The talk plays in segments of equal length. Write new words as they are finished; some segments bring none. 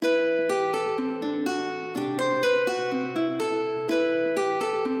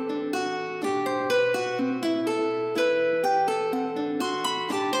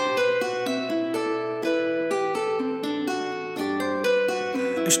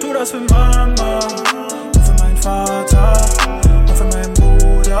Ich tu das für Mama und für meinen Vater und für meinen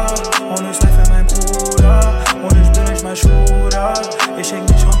Bruder und ich live für meinen Bruder und ich bin nicht mal Shooter. Ich häng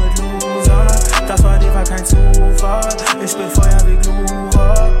nicht rum mit Loser, das war dir kein Zufall. Ich bin Feuer wie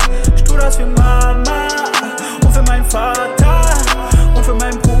Glura. Ich tu das für Mama und für meinen Vater und für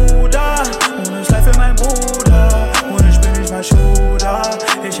meinen Bruder und ich live für meinen Bruder und ich bin nicht mal Shooter.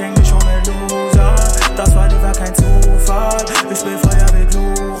 Ich häng nicht rum mit Loser, das war dir kein Zufall. Ich bin Feuer wie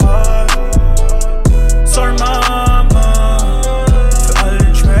Glura. Sorry Mama für all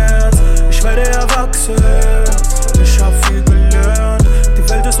den Schmerz, ich werde erwachsen. Ich hab viel gelernt, die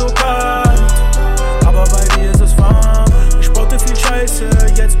Welt ist so kalt, aber bei dir ist es warm. Ich baute viel Scheiße,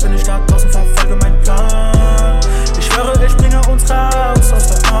 jetzt bin ich da draußen, verfolge meinen Plan. Ich schwöre, ich bringe uns raus aus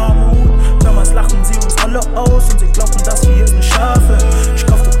der Armut. Damals lachten sie uns alle aus und sie glaubten, dass wir es nicht schaffen. Ich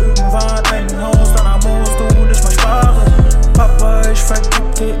kaufte irgendwann ein Haus, danach musst du nicht mal sparen. Papa, ich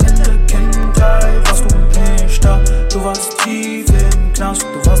vergib dir in der Kindheit, warst du nicht da. Du warst tief im Knast,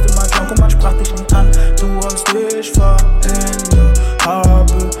 du warst immer krank und man sprach dich nie an. Du hast dich verändert,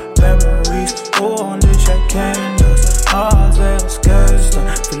 habe Memories und ich erkenne das, als wäre es gestern.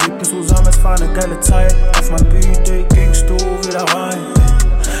 Wir lebten zusammen, es war eine geile Zeit. Auf mein B-Day gingst du wieder rein.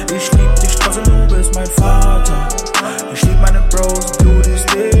 Ich lieb dich trotzdem, du bist mein Vater. Ich lieb meine Bros, du